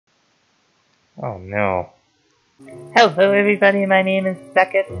Oh no. Hello everybody, my name is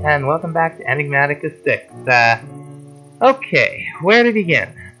Beckett, and welcome back to Enigmatica 6. Okay, where to begin?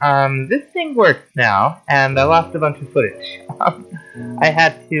 This thing works now, and I lost a bunch of footage. I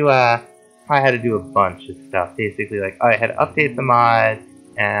had to do a bunch of stuff, basically, like, I had to update the mod,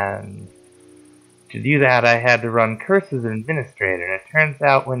 and to do that I had to run Curse as an administrator, and it turns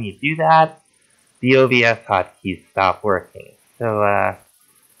out when you do that, the OBS hotkeys stop working. So,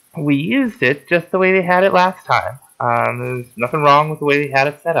 we used it just the way they had it last time. There's nothing wrong with the way they had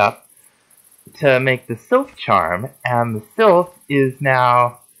it set up to make the Sylph charm, and the Sylph is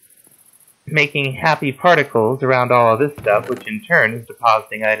now making happy particles around all of this stuff, which in turn is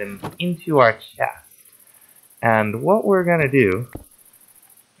depositing items into our chest. And what we're going to do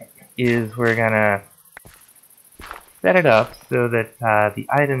is we're going to set it up so that the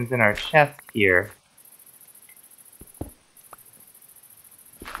items in our chest here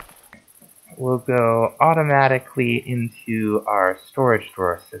will go automatically into our storage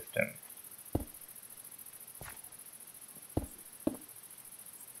drawer system.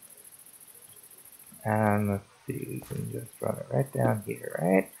 And let's see, we can just run it right down here,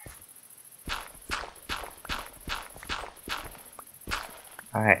 right?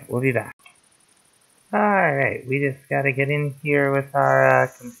 Alright, we'll be back. Alright, we just gotta get in here with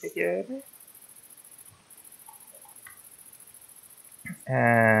our configurator.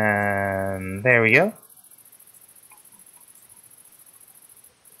 And there we go.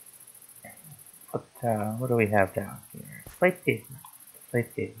 What do we have down here? Plate pavement.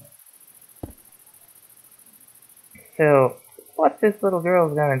 Plate pavement. So, what this little girl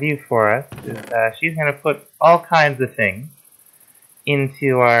is going to do for us is she's going to put all kinds of things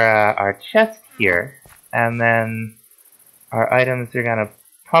into our chest here, and then our items are going to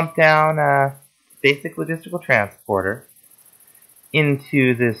pump down a basic logistical transporter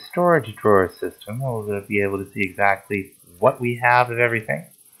into this storage drawer system. We'll be able to see exactly what we have of everything.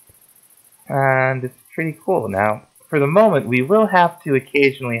 And it's pretty cool. Now, for the moment, we will have to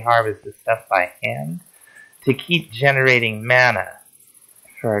occasionally harvest this stuff by hand to keep generating mana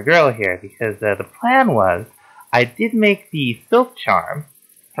for our girl here, because the plan was, I did make the Sylph charm,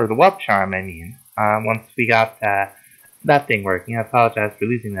 or the Whelp charm, I mean, once we got that thing working. I apologize for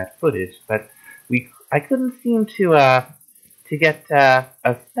losing that footage, but I couldn't seem to get a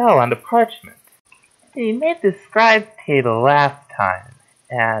spell onto parchment. We made this scribe's table last time,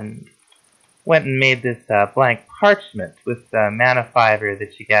 and went and made this blank parchment with the mana fiber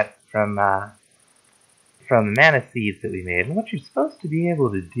that you get from the mana seeds that we made. And what you're supposed to be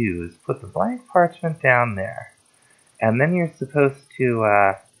able to do is put the blank parchment down there, and then you're supposed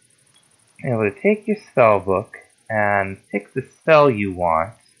to be able to take your spell book and pick the spell you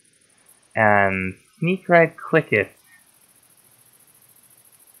want, and sneak right click it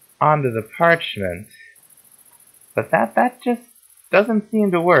onto the parchment. But that just doesn't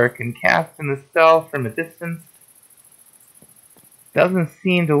seem to work, and casting the spell from a distance doesn't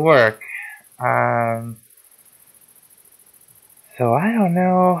seem to work. So I don't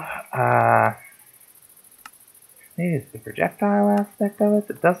know, maybe it's the projectile aspect of it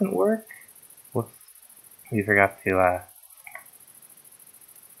that doesn't work? Whoops, we forgot to,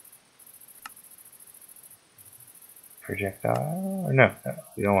 projectile, or no,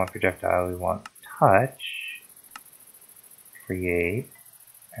 we don't want projectile, we want touch, create,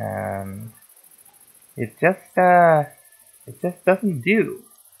 and it just doesn't do.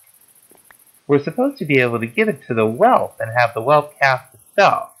 We're supposed to be able to give it to the Whelp and have the Whelp cast the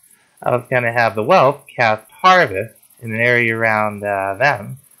spell. I was going to have the Whelp cast Harvest in an area around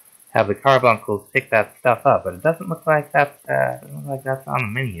them, have the carbuncles pick that stuff up, but it doesn't look like that's on the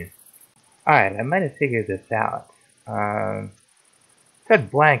menu. Alright, I might have figured this out. It said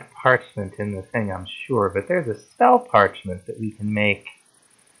blank parchment in the thing, I'm sure, but there's a spell parchment that we can make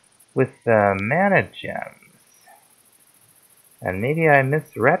with the mana gems. And maybe I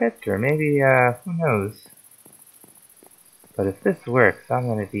misread it, or maybe, who knows. But if this works, I'm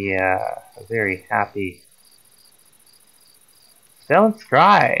going to be a very happy spell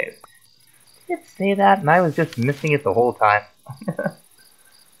inscribed. Did it say that and I was just missing it the whole time?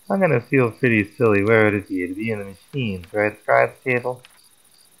 I'm going to feel pretty silly. Where would it be? It'd be in the machines, right? Scribe's table.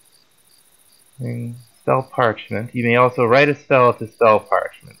 And spell parchment. You may also write a spell to spell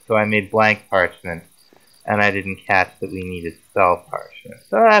parchment. So I made blank parchment, and I didn't catch that we needed spell parchment.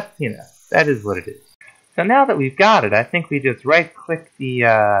 So that's, that is what it is. So now that we've got it, I think we just right-click the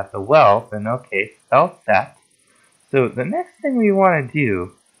Whelp, and okay, spell set. So the next thing we want to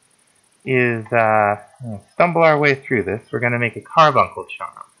do is stumble our way through this. We're going to make a carbuncle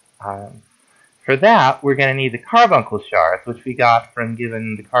charm. For that, we're going to need the carbuncle shards, which we got from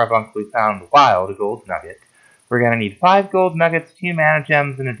giving the carbuncle we found wild a gold nugget. We're going to need 5 gold nuggets, 2 mana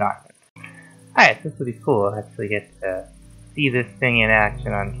gems, and a diamond. Alright, this will be cool. I'll actually get to see this thing in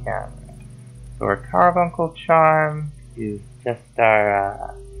action on camera. So our carbuncle charm is just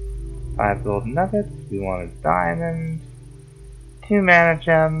our 5 gold nuggets. We want a diamond, 2 mana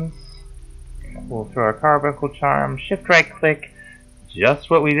gems. We'll throw our carbuncle charm, shift right click, just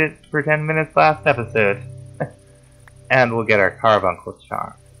what we did for 10 minutes last episode. And we'll get our carbuncle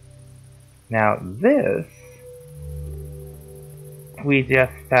charm. Now this, we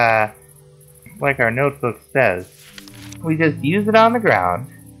just, like our notebook says, we just use it on the ground,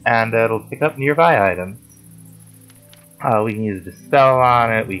 and it'll pick up nearby items. We can use Dispel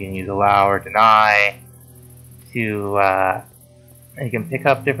on it, we can use Allow or Deny to, it can pick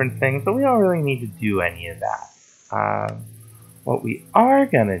up different things, but we don't really need to do any of that. What we are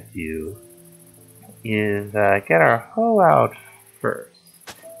gonna do is get our hoe out first.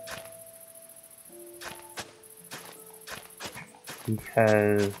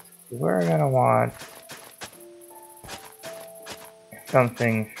 Because we're gonna want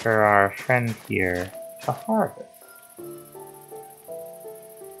something for our friend here to harvest.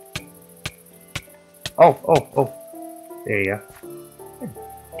 Oh, there you go. They're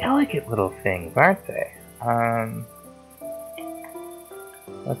delicate little things, aren't they?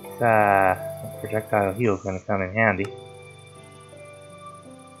 Projectile heal's gonna come in handy.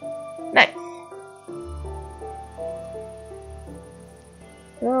 Nice!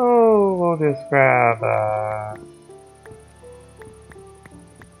 So, we'll just grab,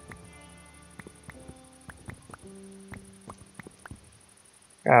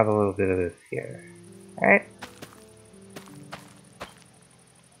 grab a little bit of this here. Alright?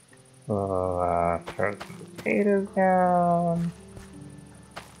 We'll, throw some potatoes down.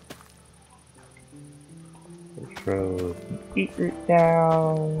 We'll throw some beetroot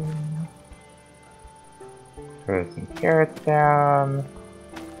down. Throw some carrots down.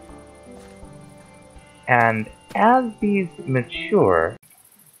 And as these mature,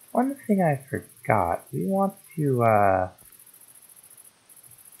 one thing I forgot, we want to,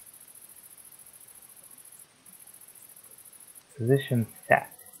 position set.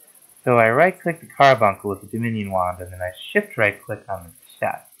 So I right-click the carbuncle with the Dominion wand, and then I shift right-click on the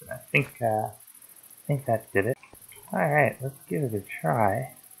chest. And I think that did it. Alright, let's give it a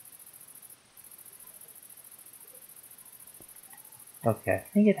try. Okay, I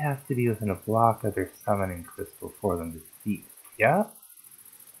think it has to be within a block of their summoning crystal for them to see. Yeah?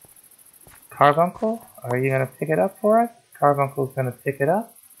 Carbuncle, are you gonna pick it up for us? Carbuncle's gonna pick it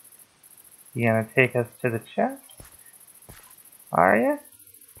up. You gonna take us to the chest? Are ya?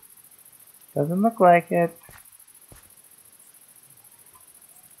 Doesn't look like it.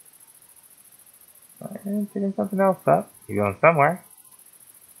 I'm picking something else up. You're going somewhere.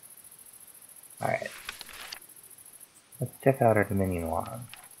 Alright. Let's check out our Dominion wand.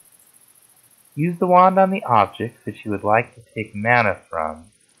 Use the wand on the objects that you would like to take mana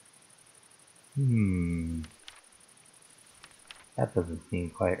from. That doesn't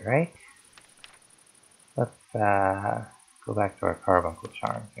seem quite right. Let's go back to our carbuncle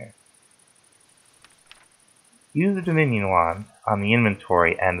charm here. Use the Dominion wand on the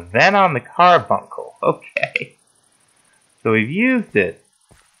inventory and then on the carbuncle. Okay. So we've used it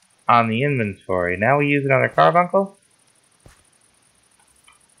on the inventory. Now we use it on the carbuncle?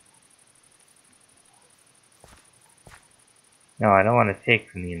 No, I don't want to take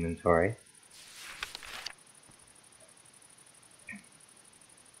from the inventory.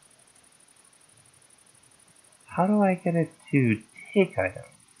 How do I get it to take items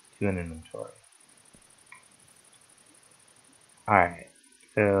to an inventory? Alright,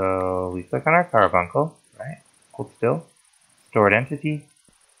 so we click on our carbuncle, right? Hold still. Stored entity.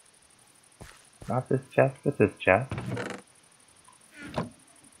 Not this chest, but this chest.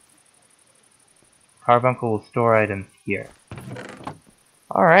 Carbuncle will store items here.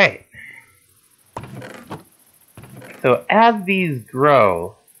 Alright. So as these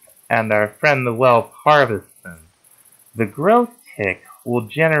grow, and our friend the whelp harvests them, the growth tick will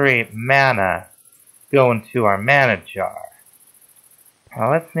generate mana go into our mana jar. Now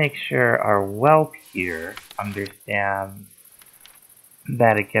let's make sure our whelp here understands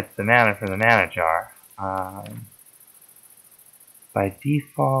that it gets the mana from the mana jar. By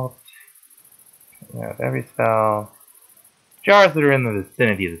default, with every spell, jars that are in the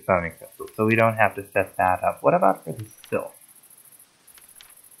vicinity of the summoning crystal, so we don't have to set that up. What about for the sylph?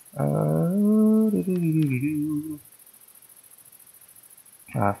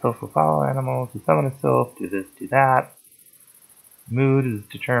 Sylph will follow animals, you summon a sylph, do this, do that. Mood is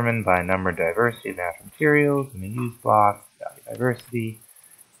determined by number and diversity of natural materials in the used blocks, value diversity.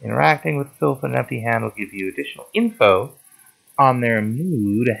 Interacting with Sylph with an empty hand will give you additional info on their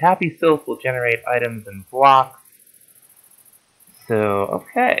mood. A happy Sylph will generate items and blocks. So,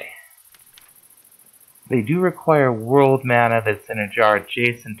 okay. They do require world mana that's in a jar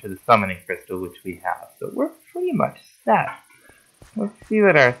adjacent to the summoning crystal, which we have. So we're pretty much set. Let's see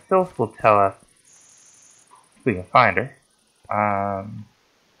what our Sylph will tell us. If we can find her.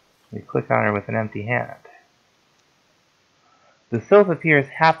 We click on her with an empty hand. The Sylph appears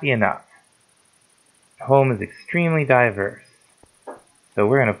happy enough. Home is extremely diverse. So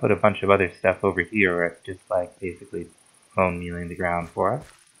we're going to put a bunch of other stuff over here where it's just like basically home kneeling the ground for us.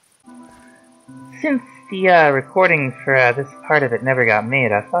 Since the recording for this part of it never got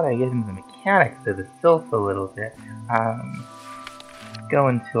made, I thought I'd get into the mechanics of the Sylph a little bit. Go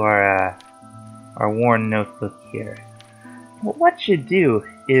into our worn notebook here. What you do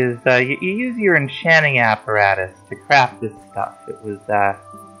is you use your enchanting apparatus to craft this stuff. It was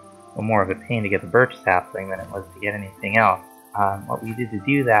more of a pain to get the birch sapling than it was to get anything else. What we did to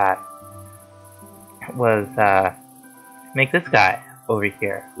do that was make this guy over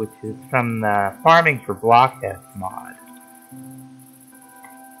here, which is from the Farming for Blockheads mod.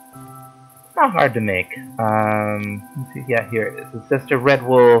 Not hard to make. Let's see, yeah, here it is. It's just a red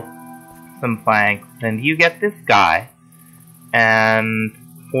wool, some planks, and you get this guy. And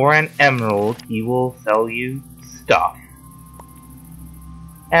for an emerald, he will sell you stuff.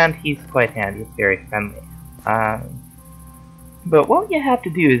 And he's quite handy, it's very friendly. But what you have to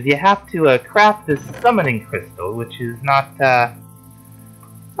do is you have to craft this summoning crystal, which is not a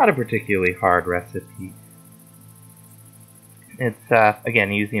particularly hard recipe. It's,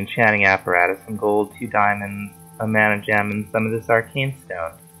 again, use the enchanting apparatus, some gold, 2 diamonds, a mana gem, and some of this arcane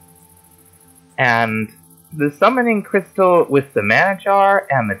stone. And the summoning crystal with the mana jar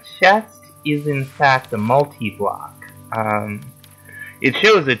and the chest is in fact a multi-block. It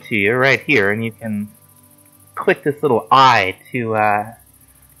shows it to you right here, and you can click this little eye to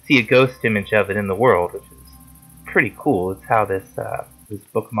see a ghost image of it in the world, which is pretty cool. It's how this this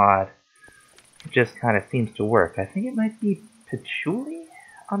book mod just kind of seems to work. I think it might be patchouli?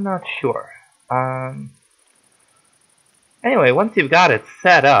 I'm not sure. Anyway, once you've got it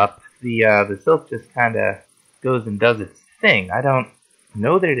set up, the Sylph just kind of goes and does its thing. I don't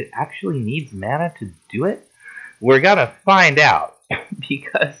know that it actually needs mana to do it. We're gonna find out,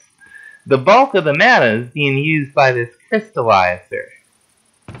 because the bulk of the mana is being used by this crystallizer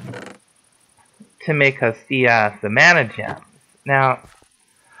to make us the mana gems. Now,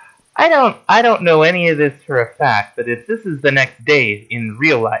 I don't know any of this for a fact, but this is the next day in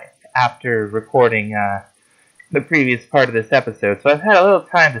real life after recording the previous part of this episode, so I've had a little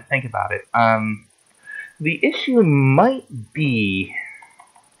time to think about it. The issue might be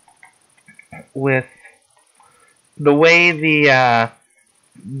with the way the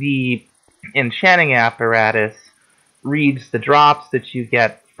enchanting apparatus reads the drops that you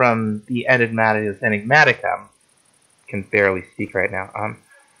get from the Enigmatica. Can barely speak right now.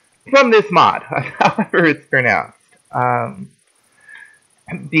 From this mod, however it's pronounced.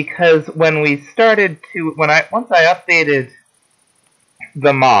 Because when we started to, once I updated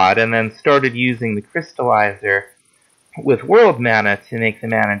the mod and then started using the crystallizer with world mana to make the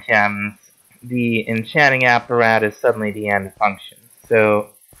mana gems, the enchanting apparatus suddenly began to function.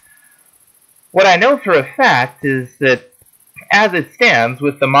 So what I know for a fact is that as it stands,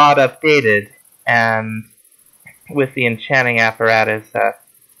 with the mod updated and with the enchanting apparatus,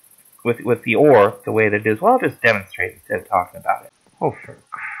 with the ore the way that it is, well, I'll just demonstrate instead of talking about it. Oh, for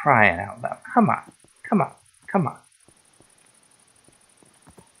crying out loud. Come on. Come on. Come on.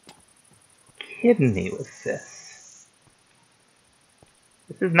 Kidding me with this.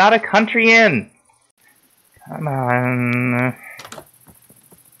 This is not a country inn. Come on.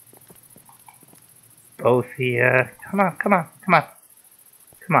 Both here. Come on, come on, come on.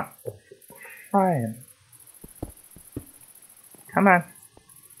 Come on. Oh, for crying. Come on.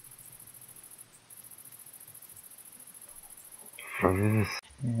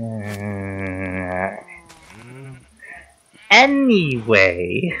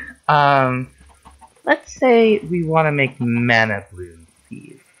 Anyway, let's say we want to make mana bloom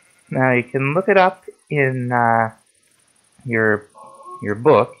seeds. Now you can look it up in your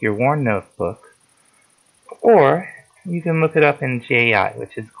book, your worn notebook, or you can look it up in JI,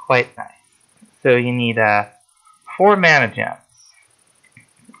 which is quite nice. So you need 4 mana gems.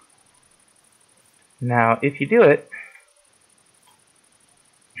 Now, if you do it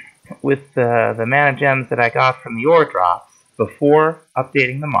with the mana gems that I got from the ore drops before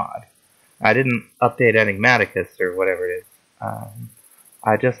updating the mod, I didn't update Enigmatica or whatever it is.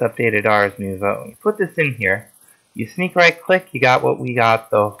 I just updated Ars Nouveau. You put this in here, you sneak right click, you got what we got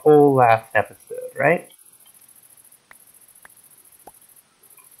the whole last episode, right?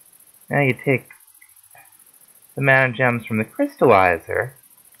 Now you take the mana gems from the crystallizer,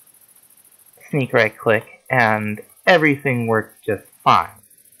 sneak right click, and everything works just fine.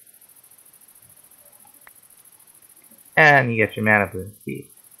 And you get your mana boon seed.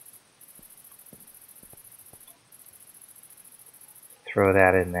 Throw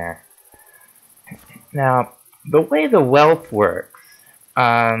that in there. Now, the way the wealth works,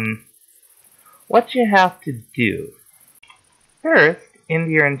 what you have to do, first, into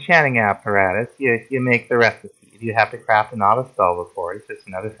your enchanting apparatus, you make the recipe. You have to craft a novice spell before. It's just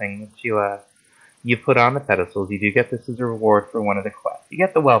another thing that you put on the pedestals. You do get this as a reward for one of the quests. You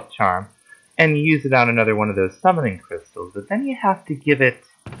get the wealth charm, and you use it on another one of those summoning crystals. But then you have to give it...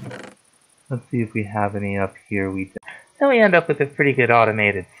 Let's see if we have any up here. We don't. So we end up with a pretty good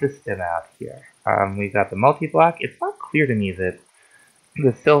automated system out here. We've got the multi-block. It's not clear to me that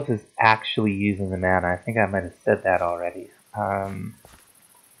the sylph is actually using the mana. I think I might have said that already.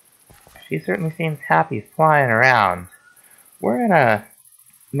 She certainly seems happy flying around. We're gonna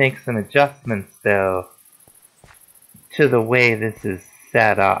make some adjustments, though, to the way this is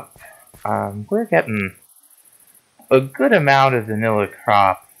set up. We're getting a good amount of vanilla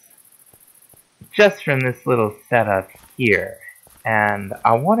crops just from this little setup here. And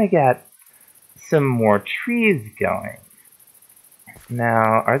I want to get some more trees going.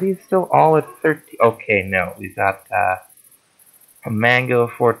 Now, are these still all at 13? Okay, no. We've got a mango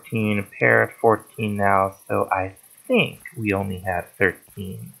 14, a pear at 14 now, so I think we only had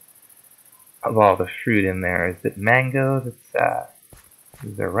 13 of all the fruit in there. Is it mango that's,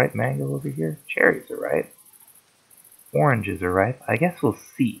 is there ripe mango over here? Cherries are ripe. Oranges are ripe. I guess we'll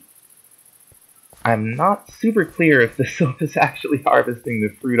see. I'm not super clear if the sylph is actually harvesting the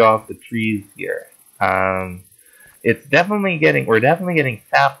fruit off the trees here. It's definitely getting, we're definitely getting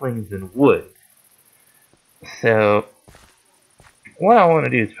saplings and wood. So, what I want to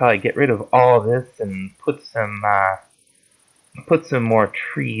do is probably get rid of all this and put some more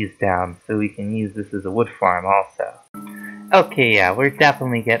trees down so we can use this as a wood farm also. Okay, yeah, we're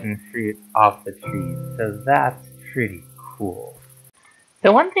definitely getting fruit off the trees, so that's pretty cool.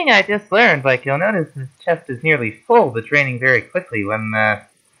 So one thing I just learned, like you'll notice this chest is nearly full, but draining very quickly. When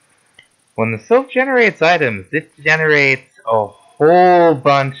the sylph generates items, it generates a whole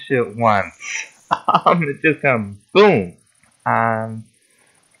bunch at once. It just comes boom.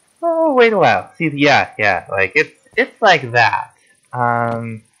 Oh, wait a while. See, yeah, like it's like that.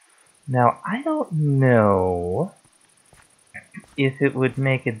 Now I don't know if it would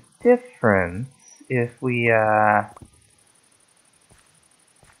make a difference if we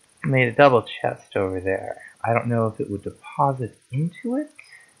made a double chest over there. I don't know if it would deposit into it.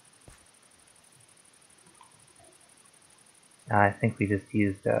 I think we just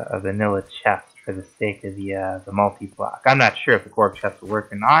used a vanilla chest for the sake of the multi-block. I'm not sure if the quark chest will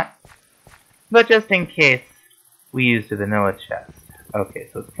work or not, but just in case, we used a vanilla chest. Okay,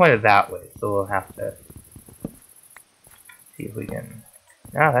 so it's pointed that way, so we'll have to see if we can...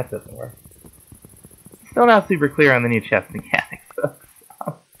 No, that doesn't work. Still not super clear on the new chest mechanics, folks.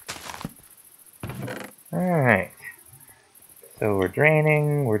 Alright. So we're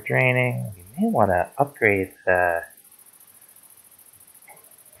draining. We may want to upgrade the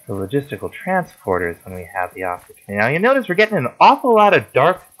logistical transporters when we have the opportunity. Now you notice we're getting an awful lot of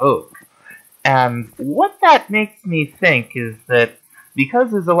dark oak. And what that makes me think is that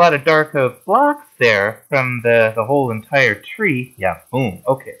because there's a lot of dark oak blocks there from the whole entire tree, yeah, boom.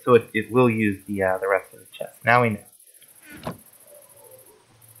 Okay, so it will use the rest of the chest. Now we know.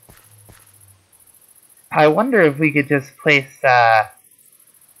 I wonder if we could just place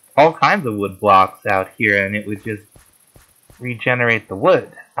all kinds of wood blocks out here and it would just regenerate the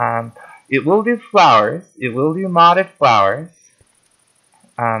wood. It will do flowers. It will do modded flowers.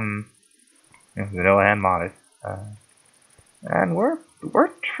 Vanilla and modded. And we're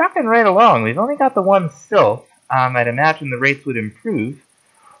trucking right along. We've only got the one sylph. I'd imagine the rates would improve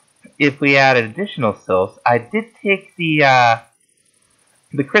if we added additional sylphs. I did take the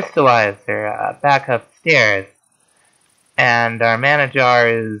crystallizer back upstairs, and our mana jar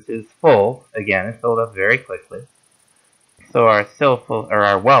is full again. It filled up very quickly. So our sylph or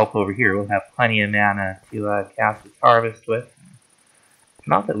our whelp over here will have plenty of mana to cast its harvest with.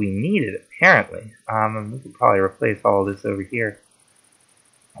 Not that we need it, apparently. We could probably replace all of this over here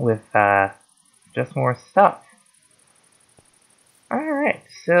with just more stuff. Alright,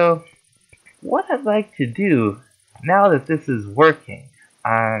 so what I'd like to do, now that this is working,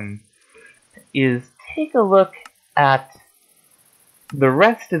 is take a look at the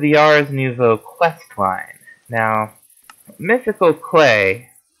rest of the Ars Nouveau quest line. Now, mythical clay.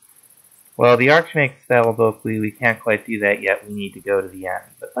 Well, the Archmage spellbook, we can't quite do that yet. We need to go to the end.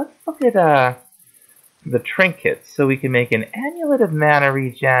 But let's look at the trinkets, so we can make an amulet of mana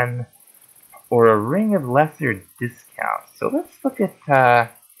regen or a ring of lesser discount. So let's look at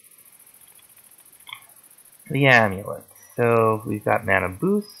the amulet. So we've got mana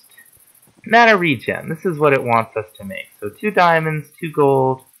boost, mana regen. This is what it wants us to make. So 2 diamonds, 2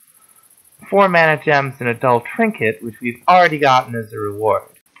 gold, 4 mana gems, and a dull trinket, which we've already gotten as a reward.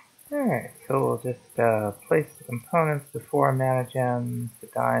 Alright, so we'll just place the components, the 4 mana gems, the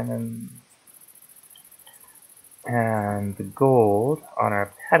diamonds, and the gold on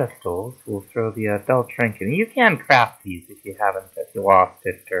our pedestals. We'll throw the dull trinket. And you can craft these if you haven't, if you lost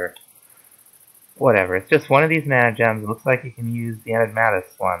it or whatever. It's just one of these mana gems. It looks like you can use the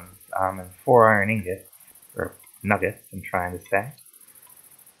Enigmatica ones, and 4 iron ingots, or nuggets, I'm trying to say.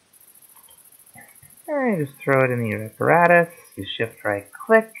 Alright, just throw it in the apparatus. You shift right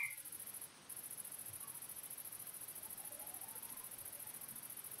click.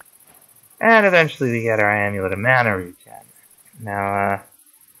 And eventually we get our amulet of mana regen. Now,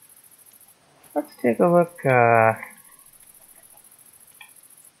 let's take a look,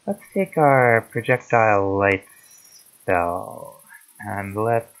 let's take our projectile light spell, and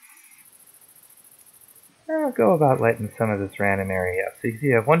let's go about lighting some of this random area up. So you see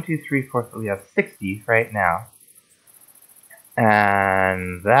we have 1, 2, 3, 4, we have 60 right now.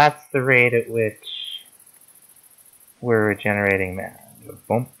 And that's the rate at which we're generating mana.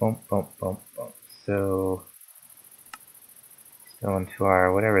 Bump, bump, bump, bump, bump. So, let's go into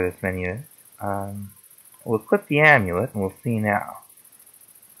our, whatever this menu is. We'll equip the amulet and we'll see now.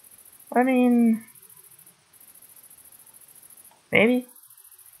 I mean, maybe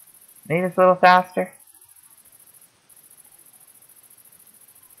it's a little faster.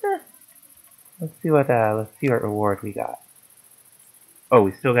 Let's see what reward we got. Oh,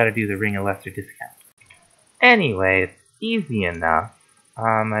 we still got to do the ring of lesser discount. Anyway, it's easy enough.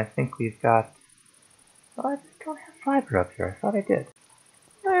 I think we've got... Oh, I just don't have fiber up here. I thought I did.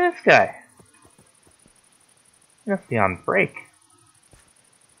 Look at this guy. He must be on break.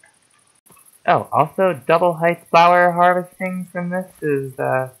 Oh, also double height flower harvesting from this is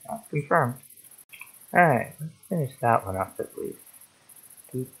not confirmed. Alright, let's finish that one up at least.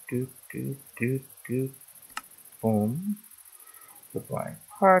 Doot, doot, doot, doot, doot. Boom. The blank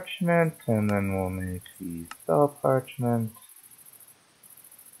parchment, and then we'll make the spell parchment.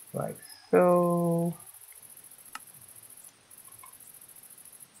 Like so.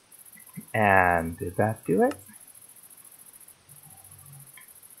 And did that do it?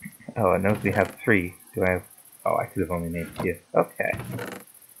 Oh, it knows we have 3. Do I have... Oh, I could have only made 2. Okay.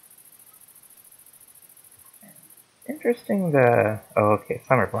 Interesting the... Oh, okay,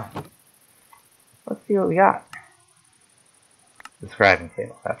 summer blank. Let's see what we got. The scribing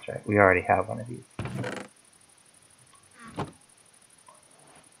table, that's right. We already have one of these.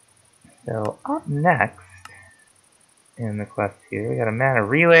 So, up next in the quest here, we got a mana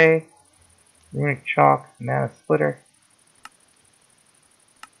relay, runic chalk, mana splitter.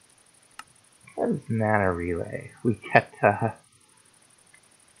 What is mana relay? We get, I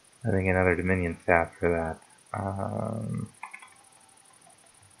think, another Dominion staff for that.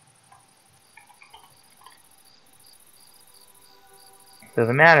 So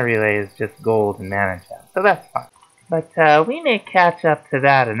the mana relay is just gold and mana gems, so that's fine. But we may catch up to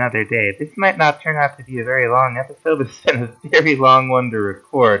that another day. This might not turn out to be a very long episode, but it's been a very long one to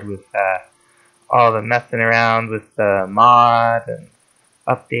record with all the messing around with the mod and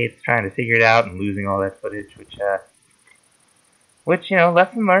updates, trying to figure it out and losing all that footage, which, you know,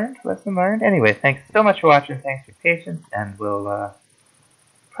 lesson learned. Anyway, thanks so much for watching, thanks for your patience, and we'll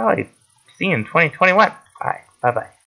probably see you in 2021. Bye. Bye-bye.